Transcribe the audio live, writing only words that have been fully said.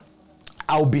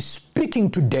I'll be speaking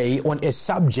today on a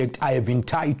subject I have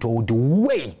entitled,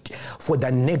 Wait for the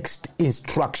Next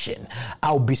Instruction.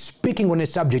 I'll be speaking on a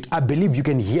subject, I believe you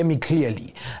can hear me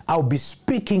clearly. I'll be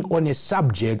speaking on a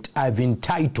subject I've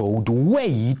entitled,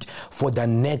 Wait for the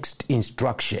Next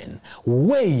Instruction.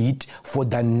 Wait for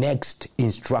the next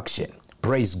instruction.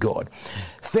 Praise God.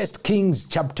 1 Kings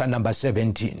chapter number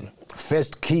 17. 1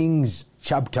 Kings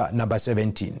chapter number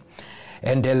 17.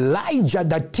 And Elijah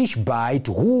the Tishbite,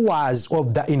 who was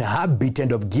of the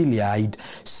inhabitant of Gilead,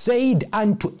 said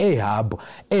unto Ahab,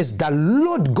 As the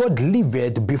Lord God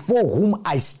liveth, before whom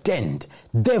I stand,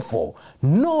 therefore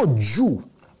no Jew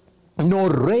nor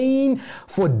rain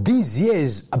for these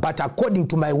years, but according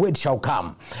to my word shall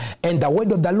come. And the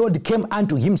word of the Lord came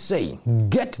unto him, saying,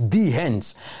 Get thee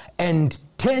hence, and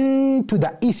turn to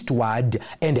the eastward,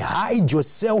 and hide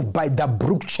yourself by the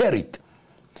brook Cherith.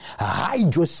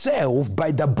 Hide yourself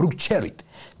by the brook Cherith,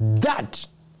 that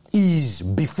is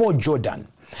before Jordan.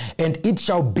 And it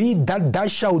shall be that thou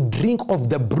shalt drink of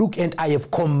the brook, and I have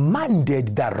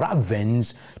commanded the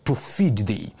ravens to feed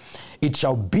thee. It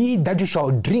shall be that you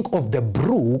shall drink of the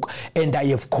brook, and I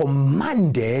have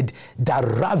commanded the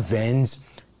ravens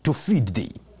to feed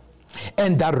thee.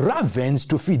 And the ravens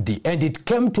to feed thee. And it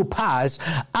came to pass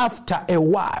after a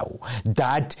while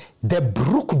that the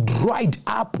brook dried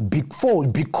up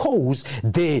because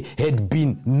there had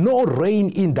been no rain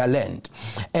in the land.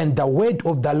 And the word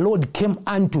of the Lord came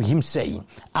unto him, saying,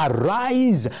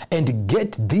 Arise and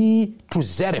get thee to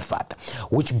Zarephath,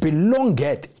 which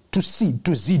belongeth to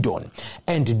Zidon,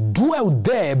 and dwell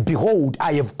there. Behold,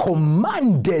 I have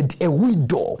commanded a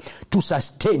widow to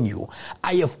sustain you.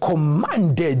 I have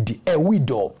commanded a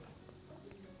widow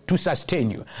to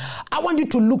sustain you. I want you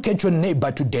to look at your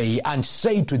neighbor today and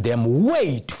say to them,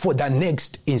 wait for the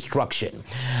next instruction.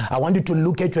 I want you to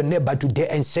look at your neighbor today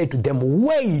and say to them,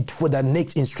 wait for the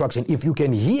next instruction. If you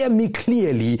can hear me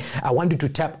clearly, I want you to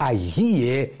tap, I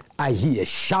hear.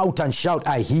 Shout and shout,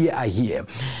 I hear.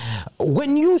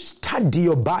 When you study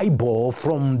your Bible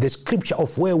from the scripture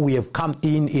of where we have come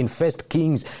in 1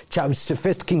 Kings chapter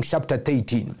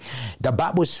 13, the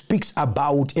Bible speaks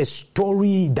about a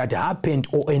story that happened,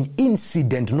 or an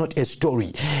incident, not a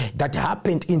story, that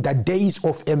happened in the days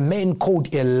of a man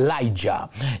called Elijah.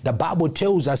 The Bible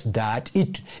tells us that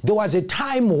there was a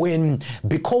time when,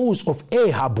 because of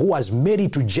Ahab, who was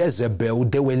married to Jezebel,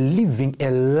 they were living a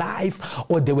life,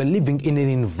 or they were living in an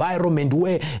environment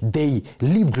where they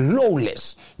lived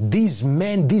lawless. These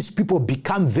people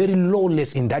become very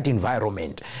lawless in that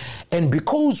environment. And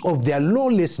because of their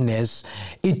lawlessness,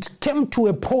 it came to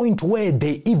a point where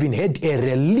they even had a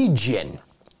religion.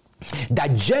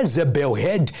 That Jezebel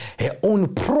had her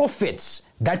own prophets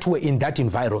that were in that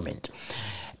environment.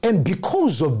 And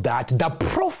because of that, the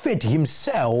prophet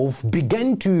himself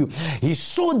he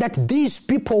saw that these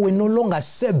people were no longer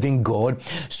serving God.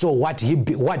 So what he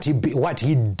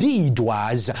did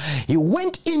was, he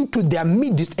went into their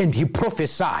midst and he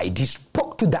prophesied. He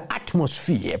spoke to the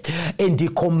atmosphere and he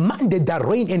commanded the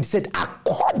rain and said,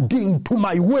 according to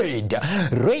my word,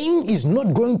 rain is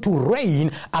not going to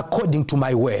rain according to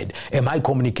my word. Am I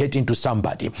communicating to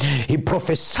somebody? He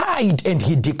prophesied and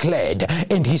he declared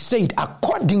and he said,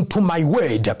 according to my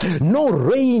word, no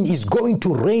rain is going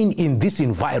to rain in this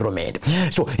environment.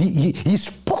 So he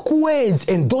spoke words,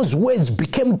 and those words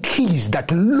became keys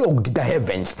that locked the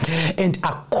heavens. And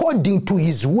according to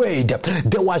his word,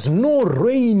 there was no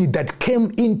rain that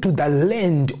came into the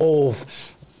land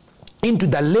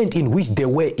in which they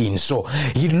were in. So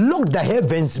he locked the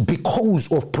heavens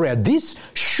because of prayer. This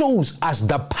shows us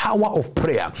the power of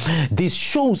prayer. This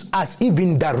shows us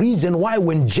even the reason why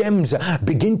when James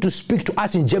began to speak to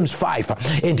us in James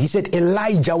 5, and he said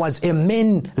Elijah was a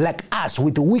man like us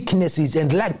with weaknesses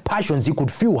and like passions. He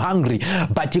could feel hungry,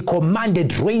 but he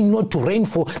commanded rain not to rain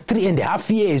for 3.5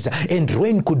 years, and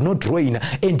rain could not rain.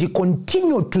 And he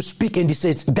continued to speak, and he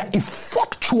says, the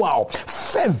effectual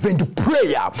fervent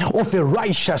prayer of a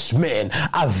righteous man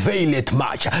availeth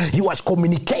much. He was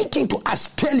communicating to us,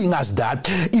 telling us that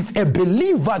if a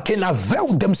believer can avail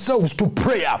themselves to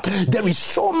prayer, there is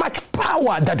so much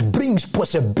power that brings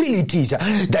possibilities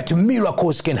that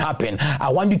miracles can happen. I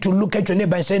want you to look at your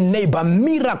neighbor and say, neighbor,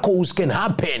 miracles can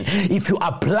happen if you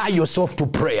apply yourself to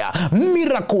prayer.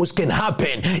 Miracles can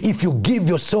happen if you give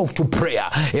yourself to prayer.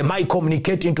 Am I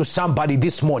communicating to somebody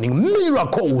this morning?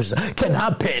 Miracles can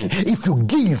happen if you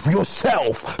give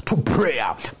yourself to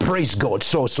prayer. Praise God.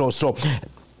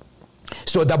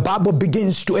 So the Bible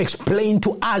begins to explain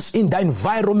to us in the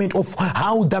environment of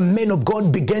how the man of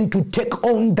God began to take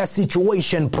on the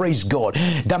situation. Praise God.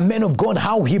 The man of God,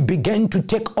 how he began to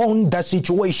take on the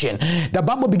situation. The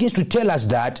Bible begins to tell us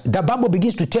that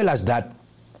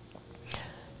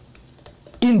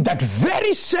in that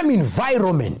very same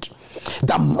environment,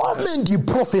 the moment he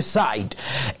prophesied,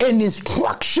 an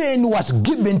instruction was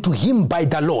given to him by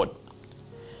the Lord.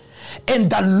 And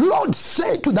the Lord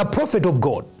said to the prophet of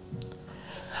God,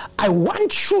 I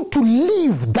want you to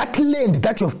leave that land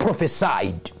that you have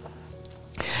prophesied.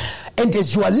 And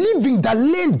as you are leaving the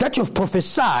land that you have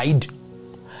prophesied,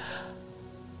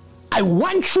 I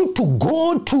want you to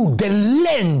go to the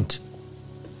land,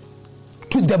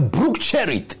 to the brook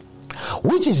Cherith,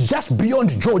 which is just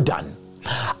beyond Jordan.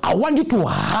 I want you to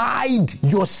hide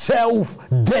yourself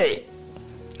there.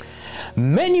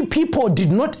 Many people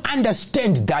did not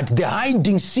understand that the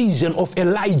hiding season of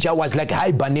Elijah was like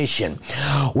hibernation.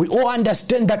 We all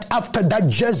understand that after that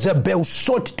Jezebel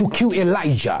sought to kill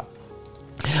Elijah.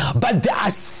 But there are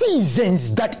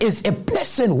seasons that as a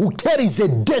person who carries a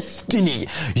destiny,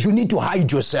 you need to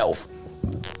hide yourself.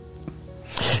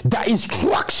 The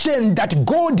instruction that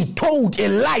God told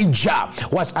Elijah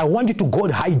was, I want you to go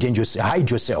hide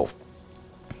yourself.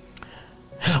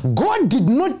 God did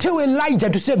not tell Elijah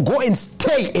to say, go and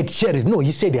stay at Cherith. No,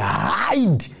 he said,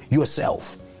 hide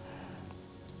yourself.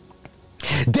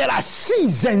 There are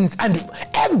seasons, and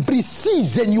every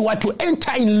season you are to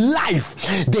enter in life,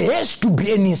 there has to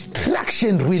be an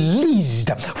instruction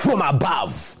released from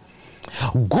above.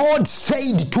 God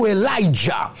said to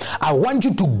Elijah, I want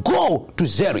you to go to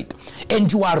Cherith. And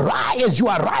as you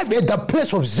arrive at the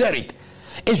place of Cherith,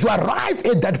 as you arrive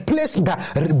at that place,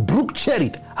 the brook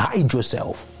Cherith, hide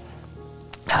yourself.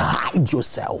 Hide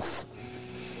yourself.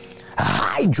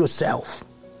 Hide yourself.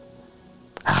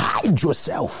 Hide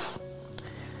yourself.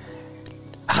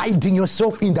 Hiding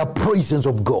yourself in the presence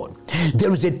of God.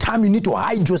 There is a time you need to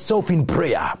hide yourself in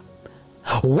prayer.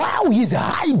 While he's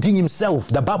hiding himself,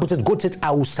 the Bible says, God says,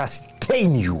 I will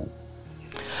sustain you.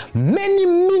 Many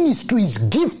ministries,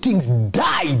 giftings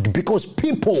died because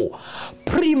people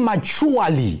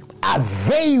prematurely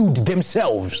availed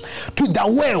themselves to the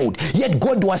world. Yet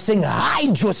God was saying,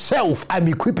 hide yourself, I'm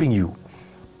equipping you.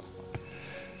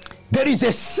 There is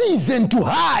a season to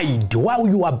hide while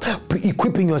you are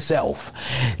equipping yourself.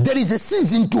 There is a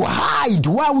season to hide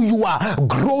while you are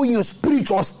growing your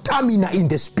spiritual stamina in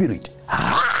the spirit.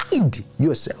 Hide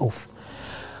yourself.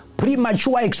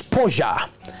 Premature exposure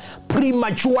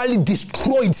prematurely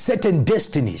destroyed certain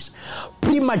destinies.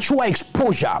 Premature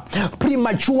exposure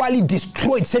prematurely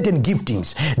destroyed certain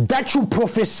giftings. That you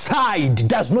prophesied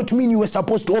does not mean you were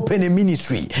supposed to open a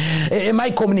ministry. Am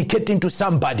I communicating to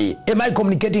somebody? Am I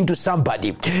communicating to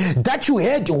somebody? That you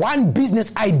had one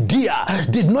business idea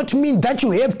did not mean that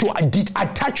you have to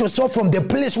attach yourself from the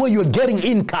place where you're getting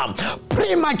income.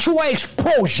 Premature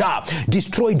exposure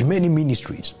destroyed many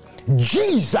ministries.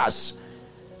 Jesus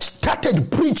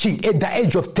started preaching at the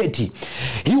age of 30.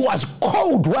 He was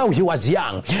called while he was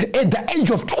young. At the age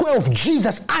of 12,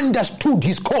 Jesus understood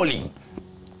his calling.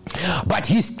 But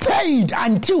he stayed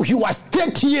until he was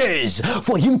 30 years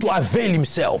for him to avail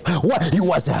himself. He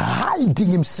was hiding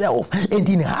himself, and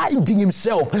in hiding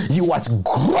himself, he was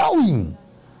growing.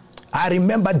 I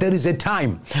remember there is a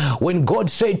time when God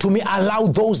said to me, allow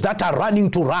those that are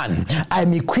running to run.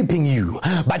 I'm equipping you.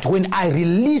 But when I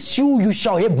release you, you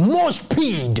shall have more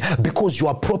speed because you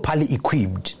are properly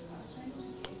equipped.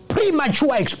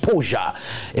 Premature exposure.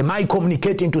 Am I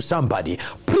communicating to somebody?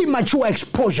 Premature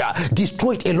exposure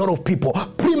destroyed a lot of people.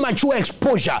 Premature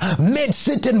exposure made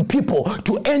certain people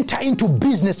to enter into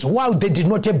business while they did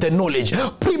not have the knowledge.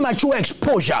 Premature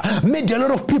exposure made a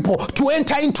lot of people to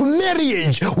enter into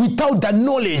marriage without the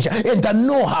knowledge and the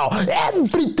know-how.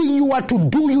 Everything you are to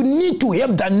do, you need to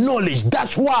have the knowledge.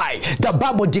 That's why the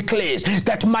Bible declares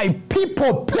that my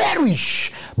people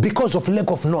perish because of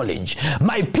lack of knowledge.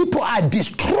 My people are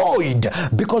destroyed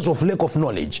because of lack of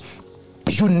knowledge.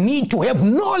 You need to have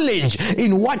knowledge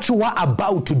in what you are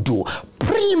about to do.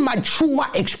 Premature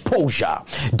exposure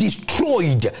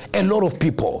destroyed a lot of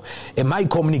people. Am I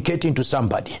communicating to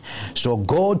somebody? So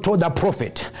God told the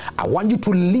prophet, I want you to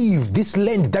leave this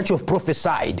land that you have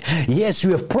prophesied. Yes,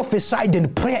 you have prophesied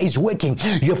and prayer is working.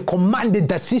 You have commanded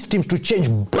the systems to change,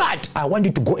 but I want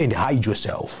you to go and hide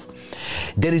yourself.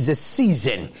 There is a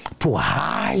season to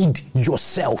hide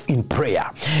yourself in prayer.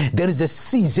 There is a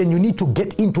season you need to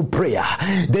get into prayer.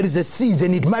 There is a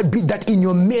season, it might be that in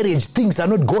your marriage things are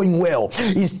not going well.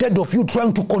 Instead of you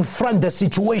trying to confront the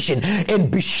situation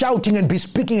and be shouting and be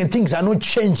speaking and things are not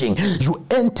changing, you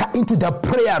enter into the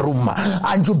prayer room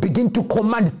and you begin to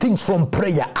command things from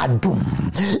prayer. Adum,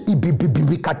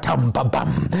 ibibibikatambabam,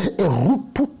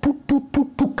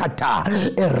 erutututututu yakata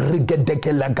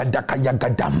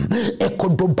erigedekelagadayagadam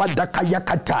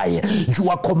ekodobadakayakatai. You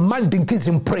are commanding this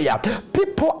in prayer.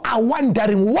 People are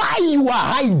wondering why you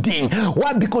are hiding.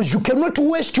 Why? Because you cannot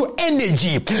waste your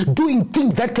energy doing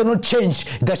things that cannot change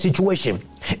the situation.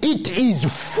 It is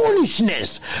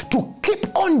foolishness to keep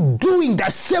on doing the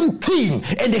same thing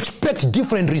and expect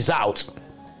different results.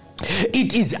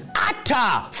 It is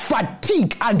utter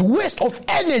fatigue and waste of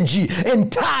energy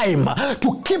and time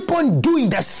to keep on doing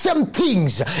the same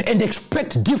things and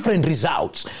expect different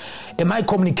results. Am I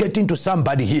communicating to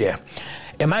somebody here?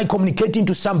 Am I communicating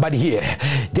to somebody here?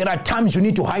 There are times you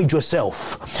need to hide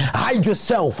yourself. Hide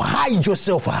yourself. Hide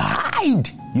yourself.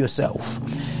 Hide yourself.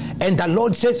 And the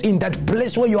Lord says, in that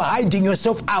place where you are hiding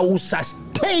yourself, I will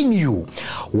sustain you.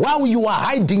 While you are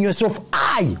hiding yourself,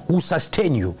 I will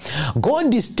sustain you.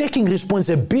 God is taking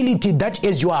responsibility that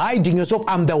as you are hiding yourself,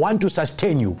 I'm the one to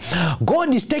sustain you.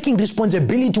 God is taking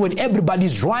responsibility when everybody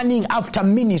is running after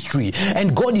ministry.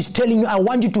 And God is telling you, I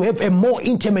want you to have a more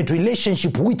intimate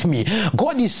relationship with me.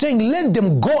 God is saying, let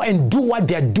them go and do what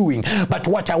they're doing. But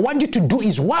what I want you to do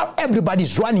is, while everybody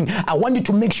is running, I want you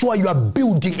to make sure you are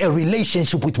building a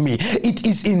relationship with me. It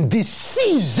is in this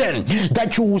season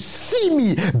that you will see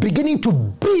me beginning to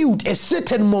build a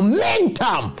certain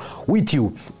momentum with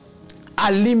you.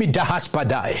 Alimida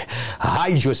haspadai.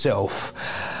 Hide yourself.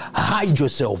 Hide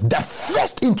yourself. The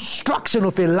first instruction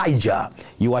of Elijah,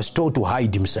 he was told to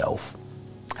hide himself.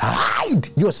 Hide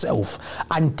yourself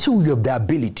until you have the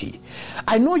ability.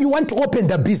 I know you want to open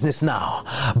the business now,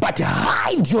 but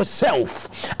hide yourself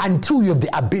until you have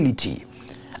the ability.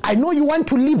 I know you want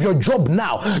to leave your job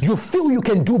now. You feel you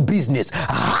can do business.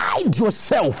 Hide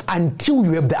yourself until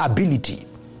you have the ability.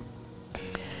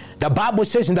 The Bible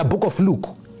says in the book of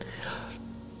Luke,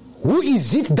 who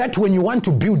is it that when you want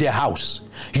to build a house,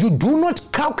 you do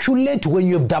not calculate when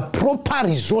you have the proper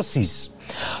resources?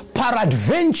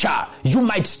 Peradventure, you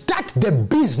might start the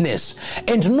business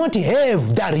and not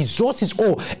have the resources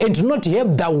and not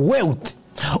have the wealth,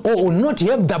 or not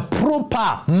have the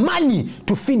proper money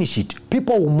to finish it.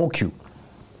 People will mock you.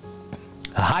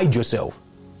 Hide yourself.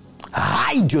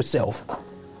 Hide yourself.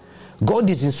 God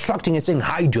is instructing and saying,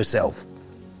 hide yourself.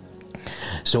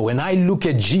 So when I look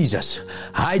at Jesus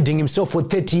hiding himself for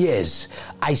 30 years,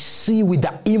 I see with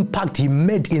the impact he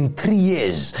made in 3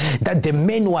 years that the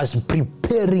man was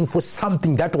preparing for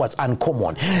something that was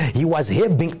uncommon. He was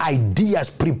having ideas,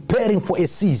 preparing for a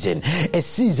season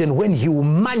when he will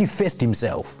manifest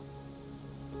himself.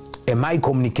 Am I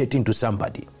communicating to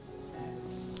somebody?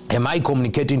 Am I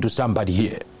communicating to somebody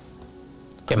here?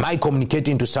 Am I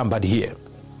communicating to somebody here?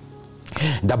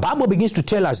 The Bible begins to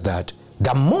tell us that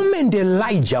the moment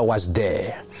Elijah was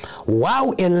there,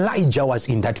 while Elijah was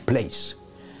in that place,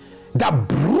 the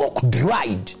brook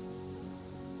dried.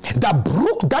 The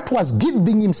brook that was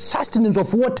giving him sustenance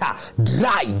of water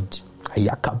dried. And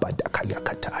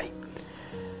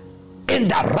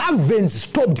the ravens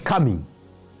stopped coming.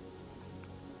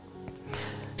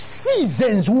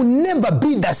 Seasons will never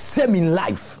be the same in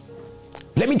life.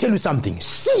 Let me tell you something.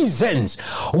 Seasons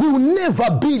will never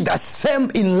be the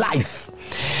same in life.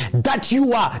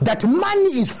 That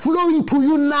money is flowing to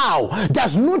you now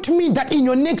does not mean that in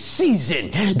your next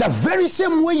season, the very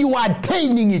same way you are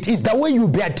attaining it is the way you'll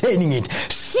be attaining it.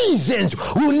 Seasons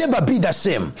will never be the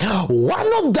same.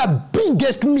 One of the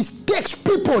biggest mistakes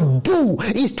people do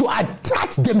is to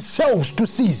attach themselves to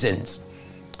seasons.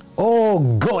 Oh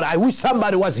God, I wish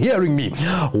somebody was hearing me.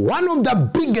 One of the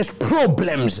biggest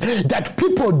problems that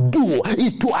people do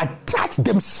is to attach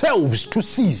themselves to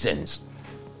seasons.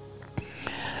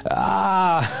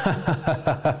 After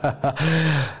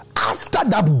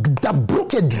the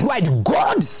brook had dried,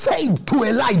 God said to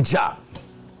Elijah,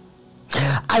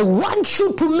 I want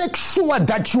you to make sure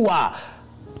that you are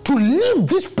to leave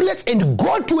this place and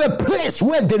go to a place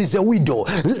where there is a widow.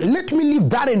 Let me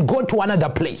leave that and go to another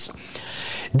place.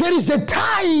 There is a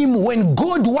time when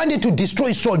God wanted to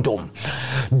destroy Sodom.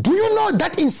 Do you know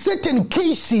that in certain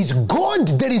cases, God,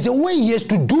 there is a way he has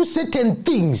to do certain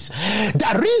things.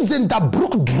 The reason the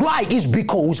brook dry is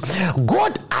because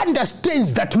God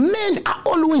understands that men are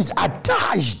always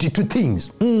attached to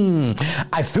things.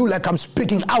 I feel like I'm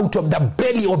speaking out of the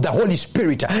belly of the Holy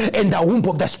Spirit and the womb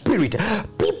of the Spirit.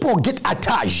 People get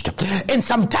attached. And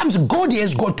sometimes God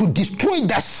has got to destroy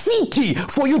the city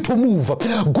for you to move.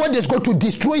 God has got to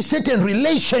destroy certain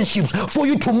relationships for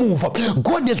you to move.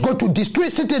 God has got to destroy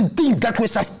certain things that were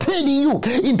sustaining you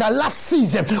in the last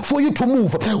season for you to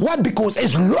move. Why? Because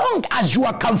as long as you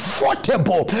are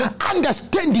comfortable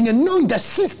understanding and knowing the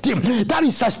system that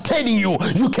is sustaining you,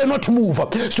 you cannot move.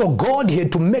 So God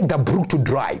had to make the brook to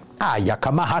dry.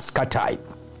 Yakama haskatai.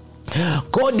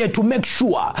 God had to make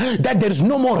sure that there is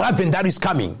no more raven that is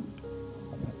coming.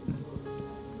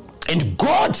 And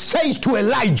God says to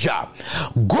Elijah,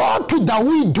 go to the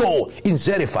widow in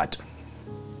Zarephath.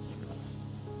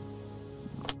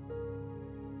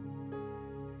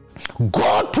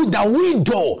 Go to the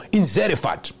widow in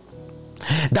Zarephath.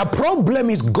 The problem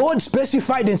is God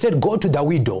specified and said, go to the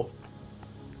widow.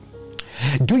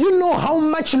 Do you know how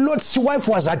much Lot's wife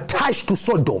was attached to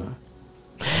Sodom?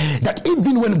 That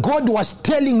even when God was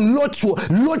telling Lot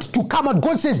to come out,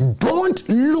 God says, don't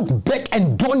look back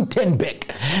and don't turn back.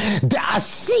 There are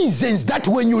seasons that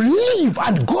when you leave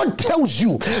and God tells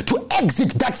you to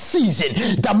exit that season,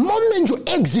 the moment you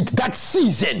exit that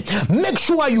season, make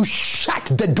sure you shut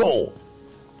the door.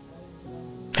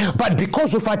 But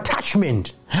because of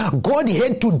attachment, God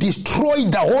had to destroy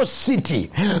the whole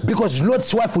city because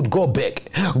Lot's wife would go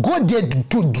back. God had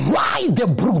to dry the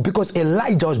brook because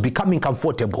Elijah was becoming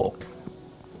comfortable.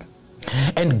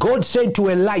 And God said to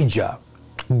Elijah,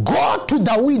 go to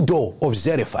the widow of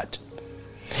Zarephath.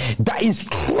 The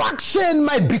instruction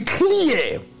might be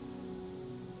clear,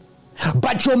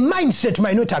 but your mindset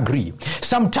might not agree.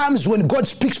 Sometimes when God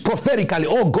speaks prophetically,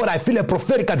 oh God, I feel a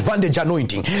prophetic advantage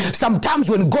anointing. Sometimes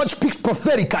when God speaks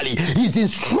prophetically, his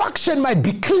instruction might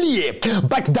be clear,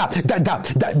 but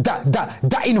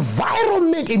the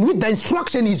environment in which the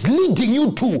instruction is leading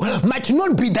you to might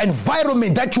not be the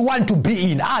environment that you want to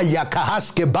be in. I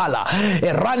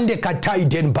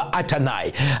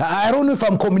don't know if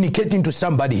I'm communicating to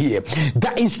somebody here.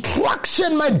 The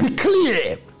instruction might be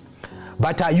clear,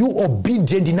 but are you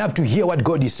obedient enough to hear what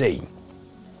God is saying?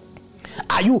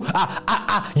 Are you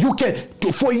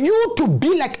for you to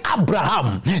be like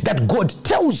Abraham, that God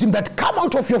tells him that come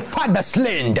out of your father's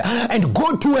land and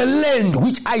go to a land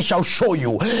which I shall show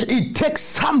you. It takes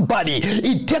somebody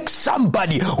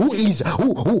who is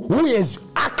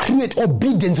accurate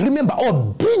obedience. Remember,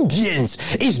 obedience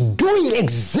is doing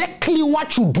exactly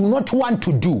what you do not want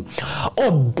to do.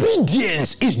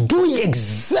 Obedience is doing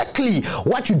exactly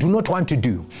what you do not want to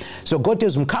do. So God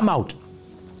tells him, come out.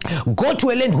 Go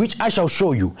to a land which I shall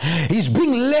show you. He's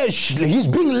being led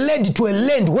to a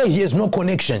land where he has no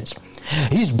connections.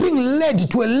 He's being led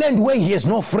to a land where he has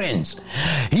no friends.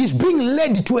 He's being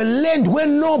led to a land where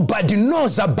nobody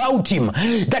knows about him.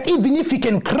 That even if he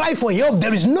can cry for help,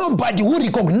 there is nobody who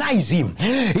recognizes him.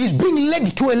 He's being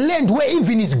led to a land where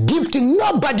even his gifting,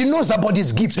 nobody knows about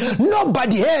his gifts.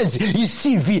 Nobody has his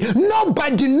CV.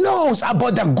 Nobody knows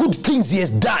about the good things he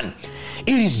has done.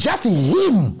 It is just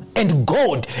him and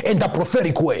God and the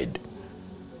prophetic word.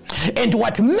 And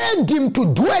what made him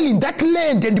to dwell in that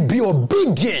land and be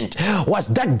obedient was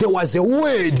that there was a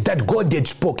word that God had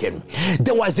spoken.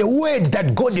 There was a word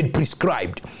that God had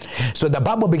prescribed. So the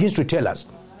Bible begins to tell us,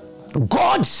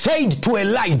 God said to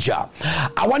Elijah,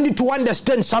 I want you to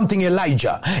understand something,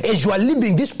 Elijah. As you are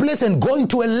leaving this place and going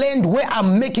to a land where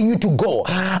I'm making you to go,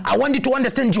 I want you to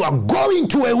understand you are going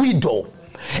to a widow.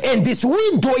 And this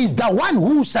widow is the one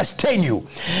who will sustain you.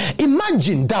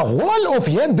 Imagine the whole of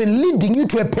heaven leading you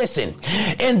to a person,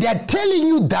 and they are telling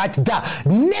you that the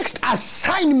next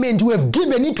assignment we have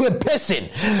given it to a person,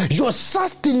 your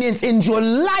sustenance and your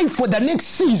life for the next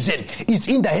season is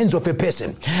in the hands of a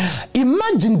person.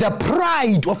 Imagine the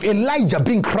pride of Elijah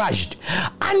being crushed,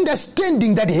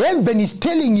 understanding that heaven is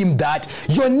telling him that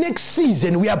your next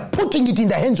season we are putting it in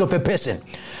the hands of a person.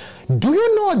 Do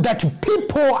you know that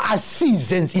people are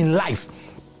seasons in life?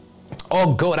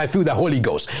 Oh God, I feel the Holy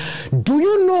Ghost. Do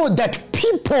you know that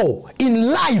people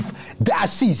in life, there are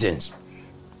seasons?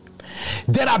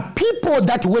 There are people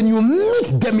that when you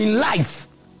meet them in life,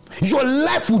 your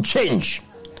life will change.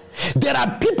 There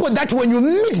are people that when you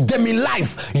meet them in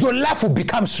life, your life will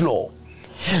become slow.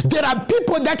 There are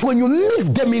people that when you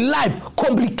meet them in life,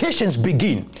 complications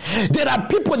begin. There are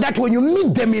people that when you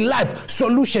meet them in life,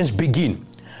 solutions begin.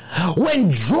 When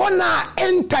Jonah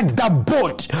entered the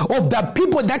boat of the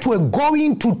people that were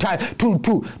going to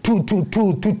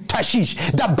Tarshish,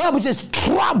 the Bible says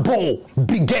trouble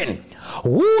began.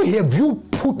 Who have you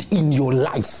put in your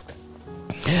life?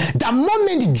 The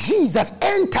moment Jesus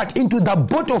entered into the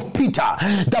boat of Peter,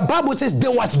 the Bible says there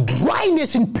was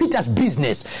dryness in Peter's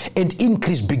business and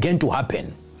increase began to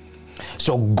happen.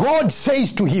 So God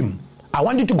says to him, I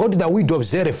want you to go to the widow of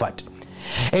Zarephath.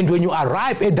 And when you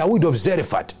arrive at the widow of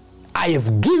Zarephath, I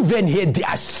have given her the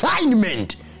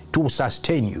assignment to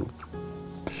sustain you.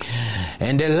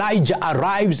 And Elijah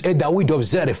arrives at the widow of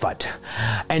Zarephath.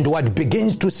 And what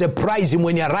begins to surprise him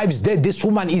when he arrives there, this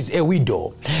woman is a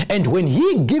widow. And when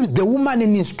he gives the woman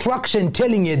an instruction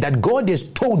telling her that God has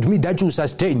told me that you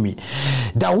sustain me,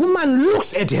 the woman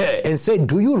looks at her and said,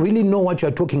 do you really know what you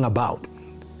are talking about?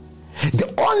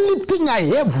 The only thing I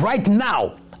have right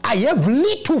now, I have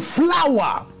little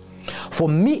flour for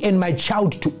me and my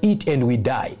child to eat and we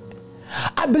die.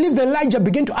 I believe Elijah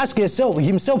began to ask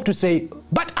himself to say,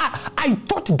 but I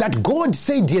thought that God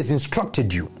said he has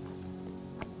instructed you.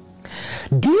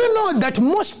 Do you know that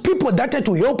most people that are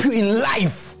to help you in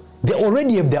life, they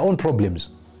already have their own problems?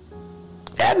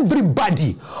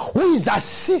 Everybody who is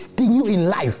assisting you in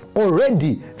life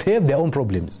already, they have their own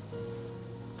problems.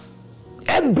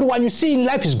 Everyone you see in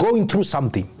life is going through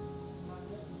something.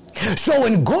 So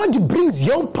when God brings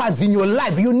helpers in your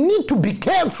life, you need to be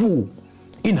careful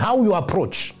in how you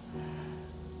approach.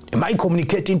 Am I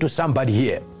communicating to somebody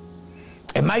here?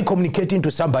 Am I communicating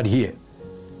to somebody here?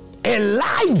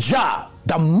 Elijah,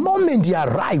 the moment he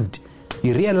arrived,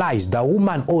 he realized the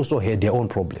woman also had their own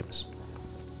problems.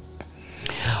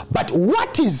 But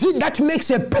what is it that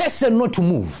makes a person not to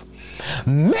move?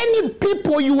 Many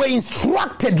people, you were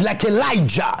instructed like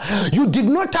Elijah. You did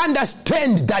not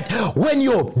understand that when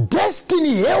your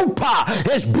destiny helper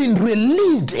has been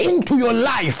released into your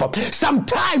life,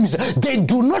 sometimes they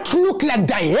do not look like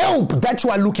the help that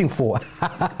you are looking for.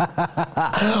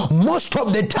 Most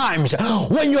of the times,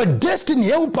 when your destiny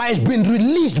helper has been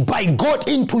released by God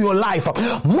into your life,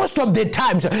 most of the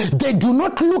times, they do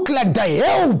not look like the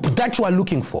help that you are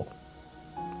looking for.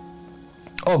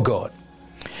 Oh God.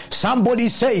 Somebody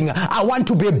is saying, I want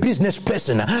to be a business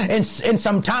person. And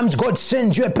sometimes God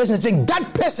sends you a person saying,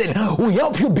 that person will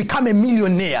help you become a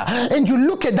millionaire. And you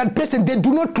look at that person, they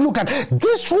do not look at.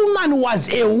 This woman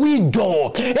was a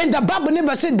widow. And the Bible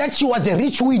never said that she was a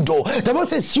rich widow. The Bible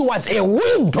says she was a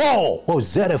widow of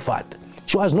Zarephath.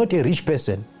 She was not a rich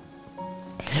person.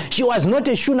 She was not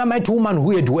a Shunammite woman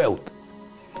who had wealth.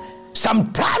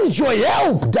 Sometimes your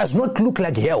help does not look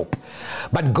like help,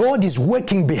 but God is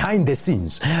working behind the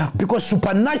scenes, because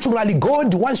supernaturally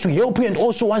God wants to help you and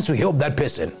also wants to help that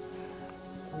person.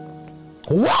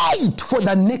 Wait for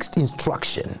the next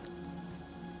instruction.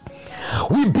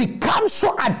 We become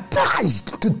so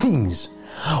attached to things.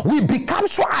 We become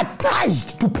so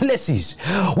attached to places.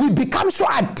 We become so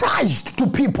attached to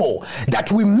people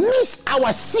that we miss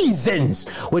our seasons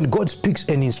when God speaks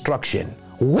an instruction.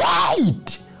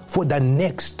 Wait for the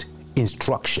next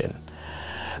instruction.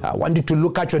 I want you to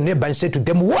look at your neighbor and say to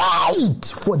them, wait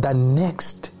for the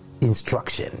next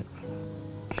instruction.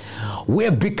 We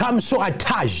have become so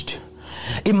attached.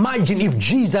 Imagine if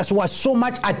Jesus was so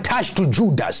much attached to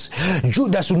Judas,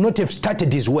 Judas would not have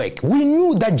started his work. We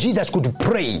knew that Jesus could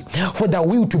pray for the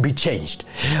will to be changed.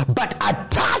 But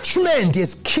attachment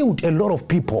has killed a lot of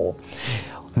people.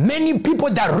 Many people,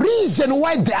 the reason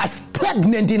why they are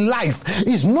stagnant in life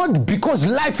is not because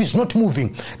life is not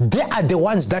moving. They are the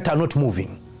ones that are not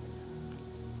moving.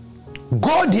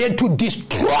 God had to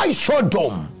destroy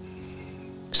Sodom.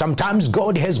 Sometimes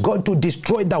God has got to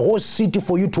destroy the whole city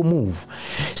for you to move.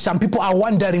 Some people are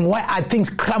wondering, why are things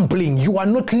crumbling? You are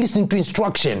not listening to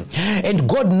instruction. And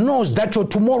God knows that your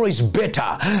tomorrow is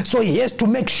better. So he has to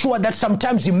make sure that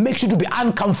sometimes he makes you to be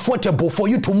uncomfortable for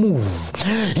you to move.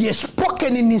 He has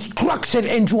spoken in instruction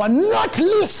and you are not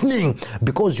listening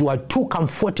because you are too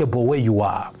comfortable where you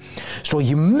are. So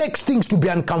he makes things to be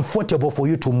uncomfortable for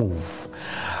you to move.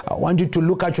 I want you to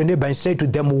look at your neighbor and say to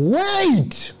them,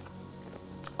 wait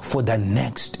for the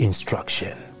next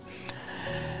instruction.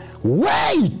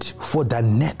 Wait for the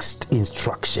next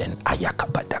instruction.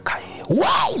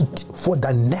 Wait for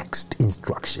the next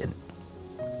instruction.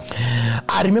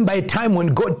 I remember a time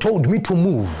when God told me to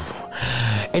move.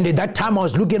 And at that time I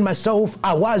was looking at myself,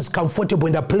 I was comfortable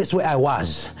in the place where I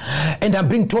was. And I'm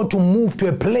being told to move to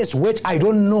a place which I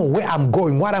don't know where I'm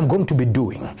going, what I'm going to be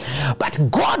doing. But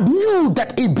God knew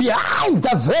that behind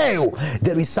the veil,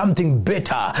 there is something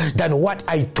better than what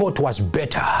I thought was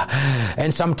better.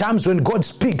 And sometimes when God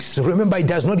speaks, remember, he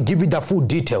does not give you the full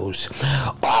details.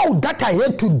 All that I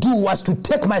had to do was to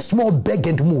take my small bag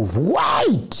and move.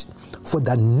 Wait for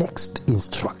the next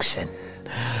instruction.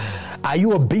 Are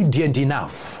you obedient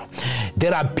enough?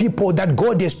 There are people that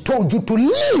God has told you to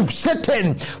leave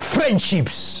certain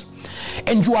friendships,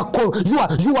 and you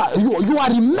are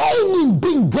remaining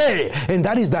being there, and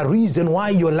that is the reason why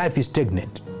your life is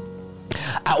stagnant.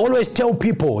 I always tell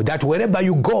people that wherever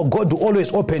you go, God will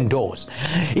always open doors.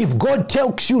 If God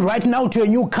takes you right now to a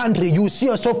new country, you see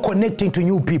yourself connecting to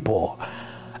new people.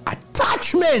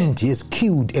 Attachment has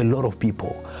killed a lot of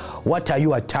people. What are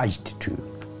you attached to?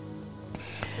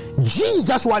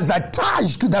 Jesus was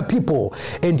attached to the people,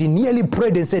 and he nearly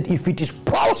prayed and said, if it is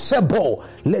possible,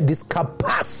 let this cup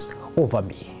pass over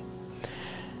me.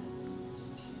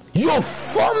 Your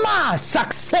former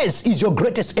success is your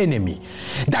greatest enemy.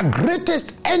 The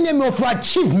greatest enemy of your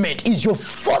achievement is your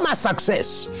former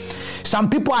success. Some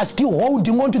people are still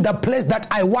holding on to the place that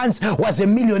I once was a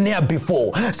millionaire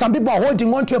before. Some people are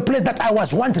holding on to a place that I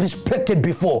was once respected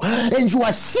before. And you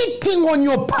are sitting on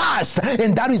your past.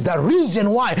 And that is the reason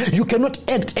why you cannot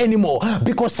act anymore.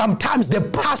 Because sometimes the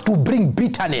past will bring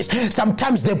bitterness.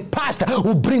 Sometimes the past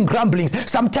will bring grumblings.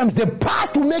 Sometimes the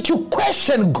past will make you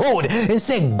question God and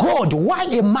say, God, why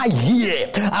am I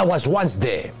here? I was once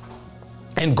there.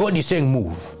 And God is saying,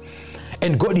 move.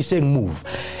 And God is saying, move.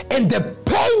 And the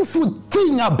painful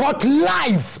thing about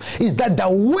life is that the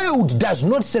world does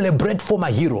not celebrate former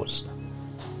heroes.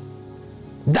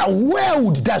 The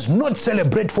world does not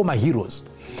celebrate former heroes.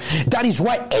 That is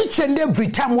why each and every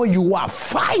time where you are,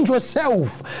 find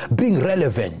yourself being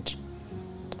relevant.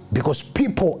 Because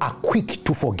people are quick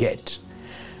to forget.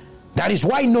 That is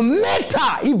why no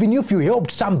matter, even if you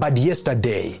helped somebody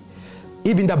yesterday,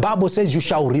 even the Bible says you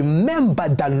shall remember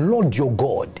the Lord your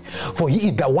God, for he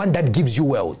is the one that gives you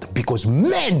wealth, because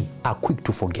men are quick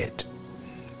to forget.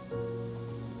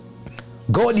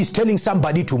 God is telling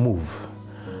somebody to move.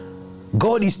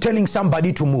 God is telling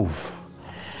somebody to move.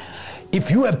 If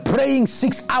you were praying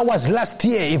 6 hours last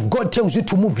year, if God tells you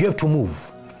to move, you have to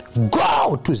move.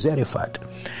 Go to Zarephath.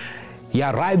 He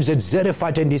arrives at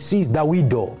Zarephath and he sees the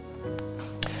widow.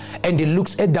 And he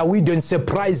looks at the widow, and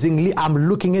surprisingly, I'm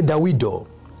looking at the widow.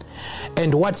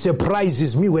 And what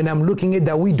surprises me when I'm looking at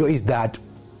the widow is that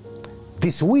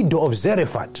this widow of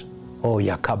Zarephath,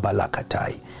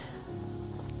 Yakabalakatai,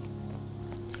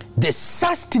 the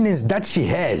sustenance that she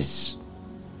has,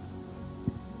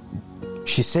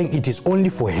 she's saying it is only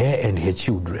for her and her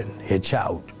children, her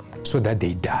child, so that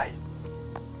they die.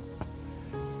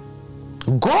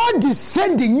 God is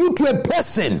sending you to a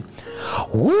person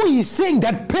who is saying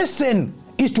that person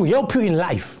is to help you in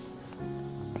life.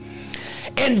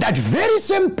 And that very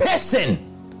same person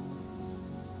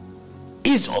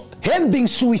is having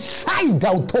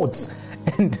suicidal thoughts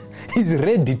and is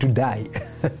ready to die.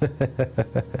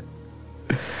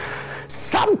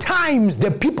 Sometimes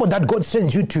the people that God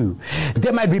sends you to,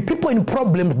 there might be people in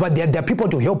problems, but they are people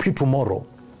to help you tomorrow.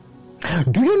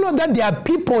 Do you know that there are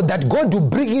people that God will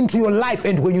bring into your life,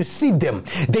 and when you see them,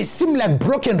 they seem like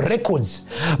broken records,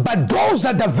 but those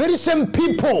are the very same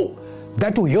people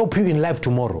that will help you in life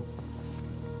tomorrow.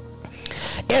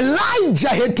 Elijah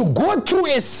had to go through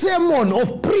a sermon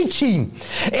of preaching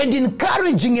and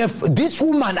encouraging this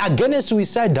woman against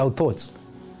suicidal thoughts.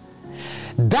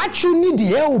 That you need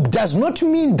help does not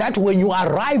mean that when you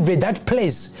arrive at that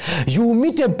place, you will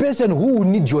meet a person who will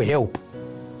need your help.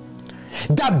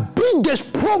 The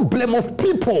biggest problem of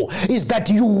people is that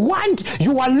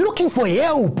you are looking for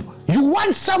help. You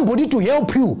want somebody to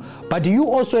help you, but you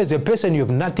also as a person, you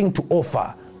have nothing to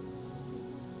offer.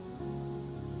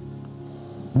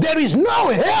 There is no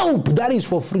help that is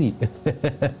for free.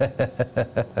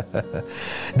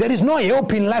 There is no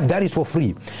help in life that is for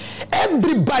free.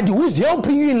 Everybody who is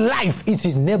helping you in life, it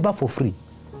is never for free.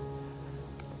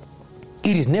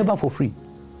 It is never for free.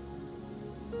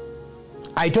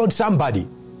 I told somebody,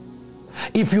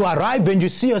 if you arrive and you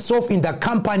see yourself in the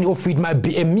company of, it might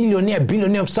be a millionaire,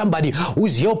 billionaire, of somebody who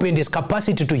is helping, his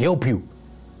capacity to help you,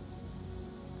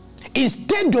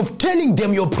 instead of telling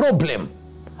them your problem,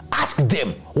 ask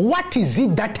them, what is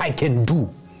it that I can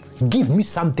do? Give me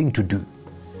something to do.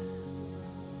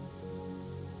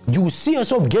 You will see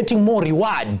yourself getting more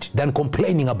reward than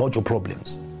complaining about your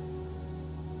problems.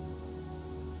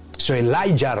 So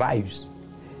Elijah arrives.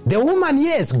 The woman,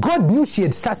 yes, God knew she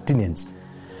had sustenance,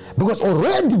 because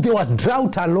already there was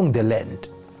drought along the land.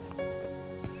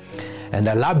 And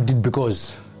I loved it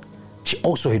because she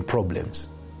also had problems.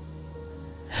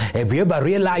 Have you ever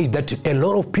realized that a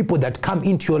lot of people that come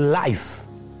into your life,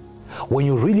 when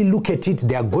you really look at it,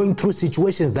 they are going through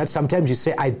situations that sometimes you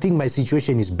say, I think my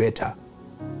situation is better.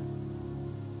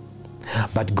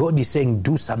 But God is saying,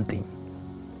 do something.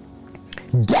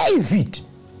 David,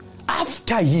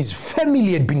 after his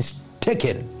family had been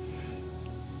taken,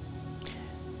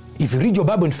 if you read your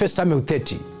Bible in 1 Samuel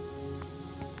 30,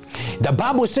 the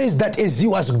Bible says that as he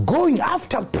was going,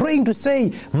 after praying to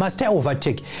say, must I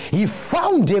overtake, he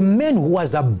found a man who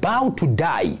was about to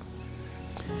die.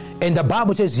 And the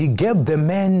Bible says he gave the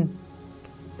man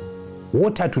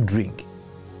water to drink.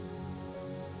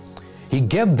 He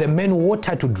gave the man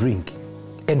water to drink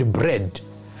and bread.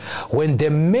 When the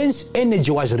man's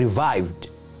energy was revived,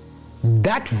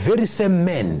 that very same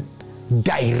man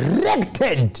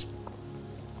directed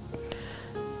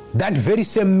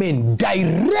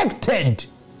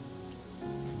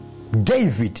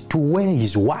David to where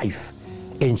his wife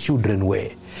and children were.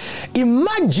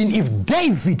 Imagine if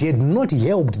David had not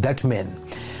helped that man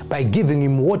by giving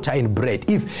him water and bread.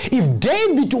 If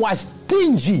David was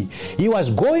stingy, he was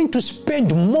going to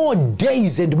spend more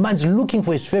days and months looking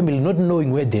for his family, not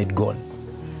knowing where they had gone.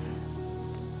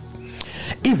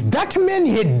 If that man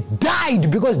had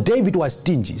died because David was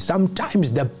stingy,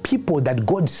 sometimes the people that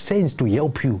God sends to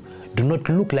help you do not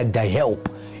look like the help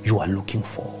you are looking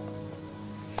for.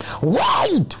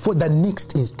 Wait for the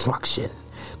next instruction.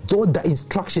 Though the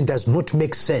instruction does not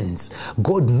make sense,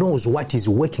 God knows what is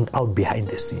working out behind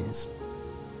the scenes.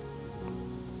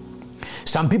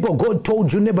 Some people, God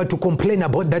told you never to complain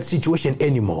about that situation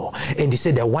anymore. And he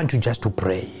said, I want you just to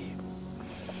pray.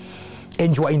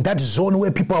 And you are in that zone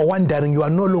where people are wondering, you are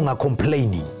no longer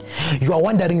complaining. You are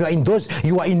wondering,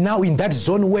 you are now in that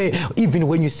zone where even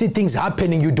when you see things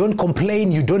happening, you don't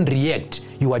complain, you don't react.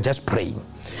 You are just praying.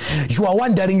 You are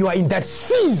wondering, you are in that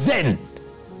season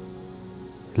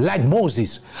like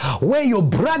Moses, where your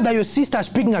brother, your sister are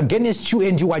speaking against you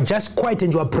and you are just quiet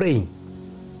and you are praying.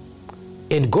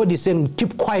 And God is saying,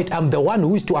 keep quiet, I'm the one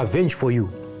who is to avenge for you.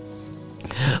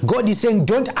 God is saying,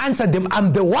 don't answer them,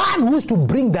 I'm the one who is to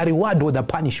bring the reward or the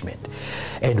punishment.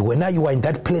 And when now you are in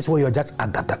that place where you are just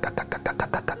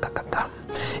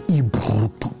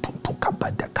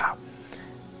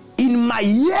in my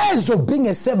years of being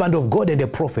a servant of God and a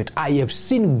prophet, I have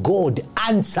seen God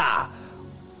answer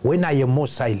when I am more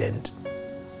silent.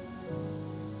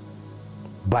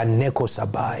 Baneko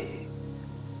Sabai.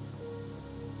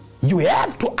 You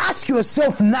have to ask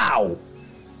yourself now,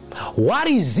 what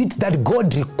is it that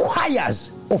God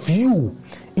requires of you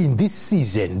in this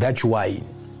season that you are in?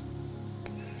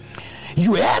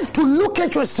 You have to look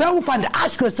at yourself and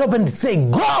ask yourself and say,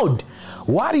 God,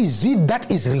 what is it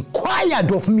that is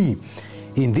required of me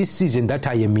in this season that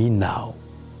I am in now?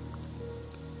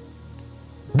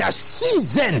 The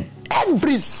season,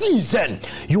 every season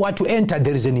you are to enter,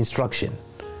 there is an instruction.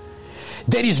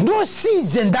 There is no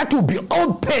season that will be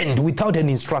opened without an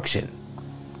instruction.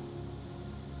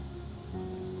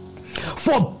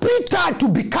 For Peter to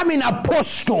become an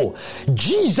apostle,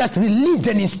 Jesus released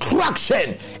an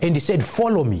instruction and he said,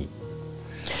 follow me.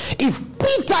 If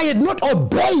Peter had not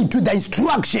obeyed to the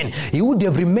instruction, he would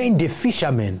have remained a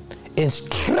fisherman and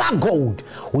struggled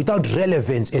without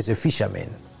relevance as a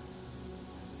fisherman.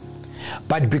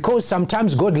 But because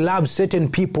sometimes God loves certain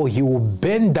people, he will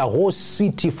bend the whole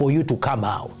city for you to come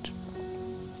out.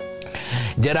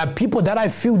 There are people that I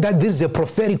feel that this is a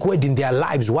prophetic word in their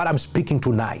lives, what I'm speaking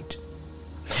tonight.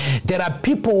 There are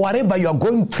people, whatever you are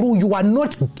going through, you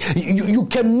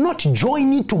cannot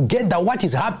join it together what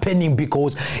is happening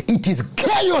because it is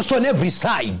chaos on every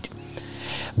side.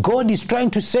 God is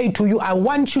trying to say to you, I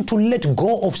want you to let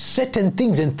go of certain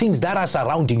things and things that are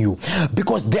surrounding you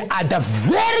because they are the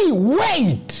very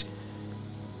weight.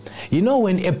 You know,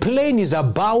 when a plane is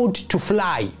about to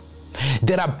fly,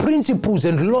 there are principles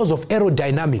and laws of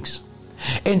aerodynamics.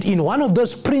 And in one of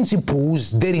those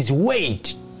principles, there is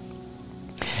weight.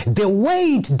 The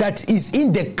weight that is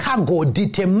in the cargo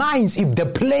determines if the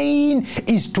plane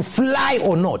is to fly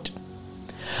or not.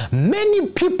 Many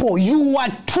people, you are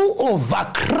too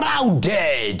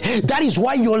overcrowded. That is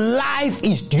why your life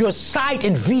is, your sight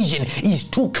and vision is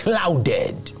too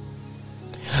clouded.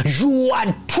 You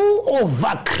are too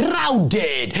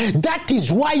overcrowded. That is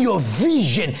why your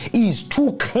vision is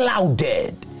too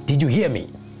clouded. Did you hear me?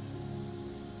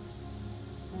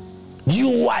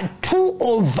 You are too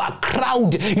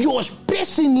overcrowded. Your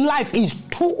space in life is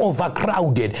too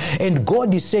overcrowded. And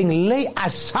God is saying, lay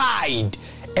aside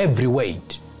every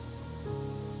weight.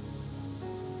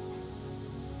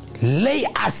 Lay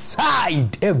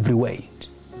aside every weight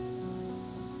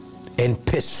and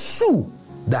pursue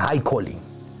the high calling.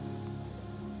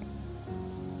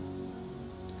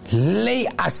 Lay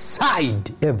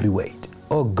aside every weight.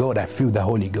 Oh God, I feel the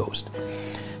Holy Ghost.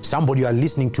 Somebody, you are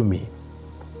listening to me.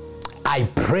 I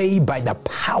pray by the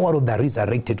power of the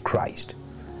resurrected Christ,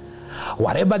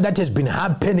 whatever that has been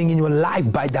happening in your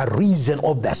life by the reason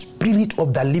of the Spirit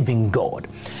of the living God,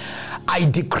 I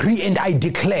decree and I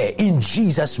declare in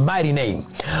Jesus' mighty name,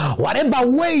 whatever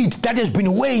weight that has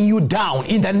been weighing you down,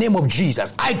 in the name of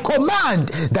Jesus, I command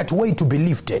that weight to be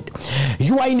lifted.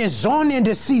 You are in a zone and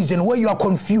a season where you are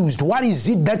confused. What is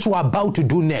it that you are about to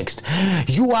do next?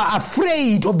 You are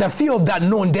afraid of the fear of the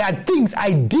unknown. There are things,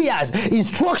 ideas,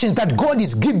 instructions that God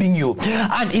is giving you.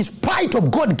 And in spite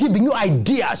of God giving you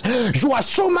ideas, you are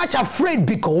so much afraid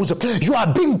because you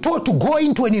are being told to go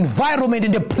into an environment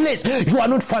and a place you are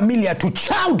not familiar declare to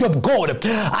child of God,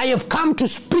 I have come to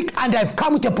speak and I've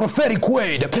come with a prophetic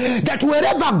word that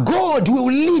wherever God will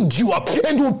lead you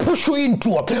and will push you into,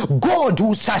 God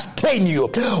will sustain you.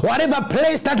 Whatever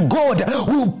place that God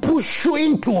will push you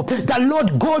into, the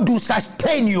Lord God will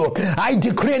sustain you. I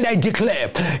decree and I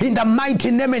declare in the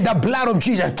mighty name and the blood of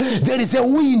Jesus, there is a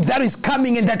wind that is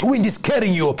coming and that wind is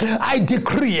carrying you. I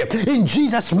decree in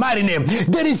Jesus' mighty name,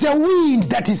 there is a wind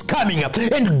that is coming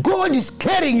and God is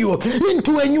carrying you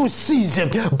into a new season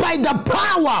by the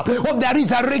power of the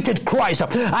resurrected Christ.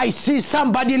 I see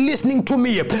somebody listening to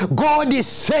me. God is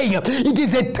saying it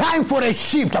is a time for a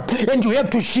shift and you have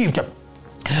to shift.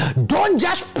 Don't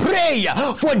just pray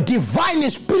for divine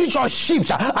and spiritual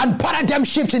shifts and paradigm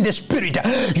shifts in the spirit.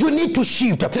 You need to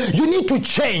shift. You need to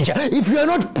change. If you're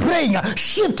not praying,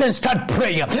 shift and start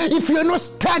praying. If you're not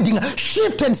studying,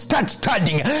 shift and start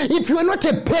studying. If you're not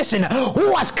a person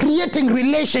who was creating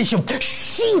relationship,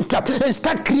 shift and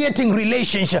start creating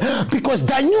relationship. Because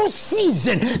the new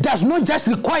season does not just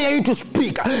require you to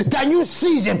speak. The new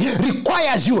season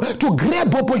requires you to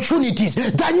grab opportunities.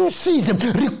 The new season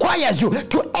requires you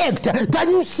to act. The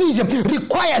new season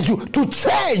requires you to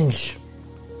change.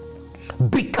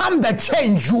 Become the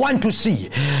change you want to see.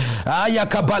 The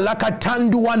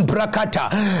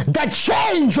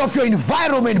change of your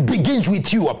environment begins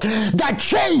with you. The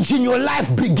change in your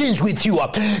life begins with you.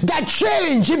 The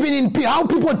change even in how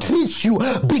people treat you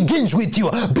begins with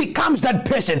you. Becomes that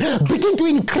person. Begin to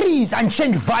increase and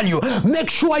change value.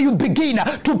 Make sure you begin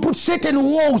to put certain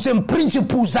walls and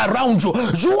principles around you.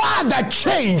 You are the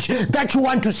change that you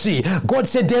want to see. God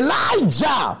said,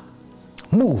 Elijah,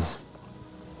 move.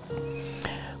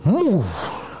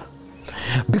 Move,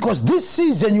 because this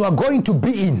season you are going to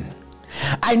be in.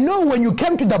 I know when you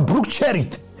came to the Brook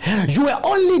Cherith, you were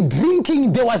only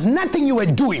drinking. There was nothing you were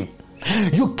doing.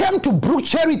 You came to Brook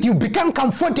Cherith, you become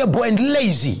comfortable and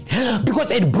lazy,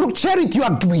 because at Brook Cherith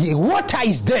water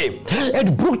is there.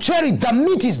 At Brook Cherith the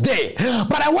meat is there.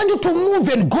 But I want you to move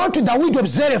and go to the widow of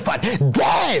Zarephath.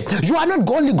 There you are not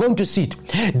only going to sit.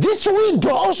 This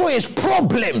widow also has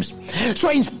problems. So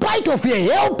in spite of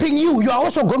her helping you, you are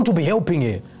also going to be helping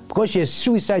her, because she has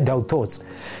suicidal thoughts.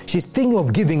 She's thinking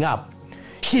of giving up.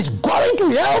 She's going to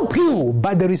help you,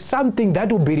 but there is something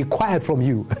that will be required from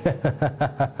you.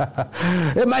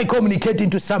 Am I communicating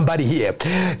to somebody here?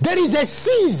 There is a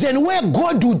season where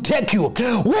God will take you,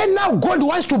 where now God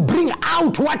wants to bring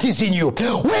out what is in you,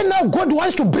 where now God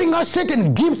wants to bring out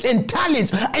certain gifts and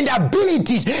talents and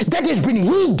abilities that has been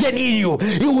hidden in you.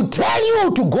 He will tell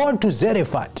you to go to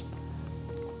Zarephath.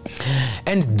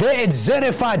 And there at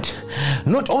Zarephath,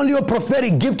 not only a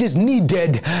prophetic gift is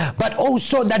needed, but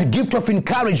also that gift of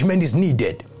encouragement is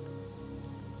needed.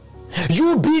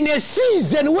 You'll be in a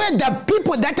season where the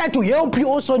people that are to help you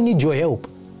also need your help.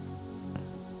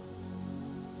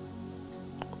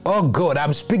 Oh God,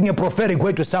 I'm speaking a prophetic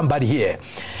word to somebody here.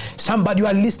 Somebody, you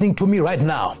are listening to me right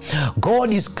now.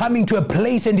 God is coming to a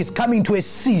place and is coming to a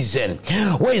season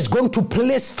where He's going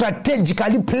to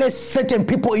strategically place certain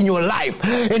people in your life.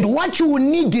 And what you will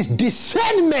need is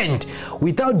discernment.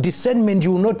 Without discernment,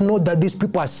 you will not know that these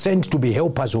people are sent to be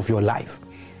helpers of your life.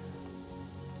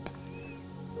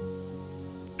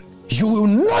 You will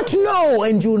not know,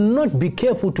 and you will not be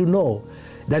careful to know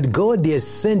that God has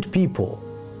sent people.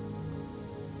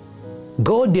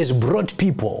 God has brought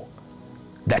people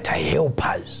that are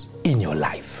helpers in your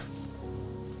life.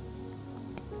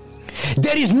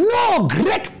 There is no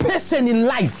great person in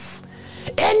life.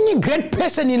 Any great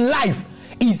person in life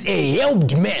is a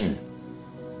helped man.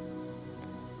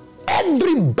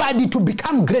 Everybody to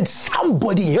become great,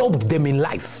 somebody helped them in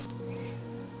life.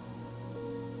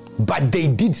 But they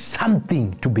did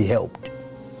something to be helped.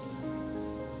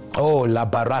 Oh,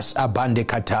 labaras abande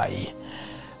katai.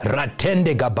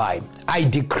 Ratende gabai. I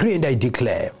decree and I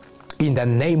declare, in the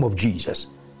name of Jesus,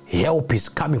 help is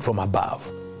coming from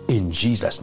above. In Jesus' name.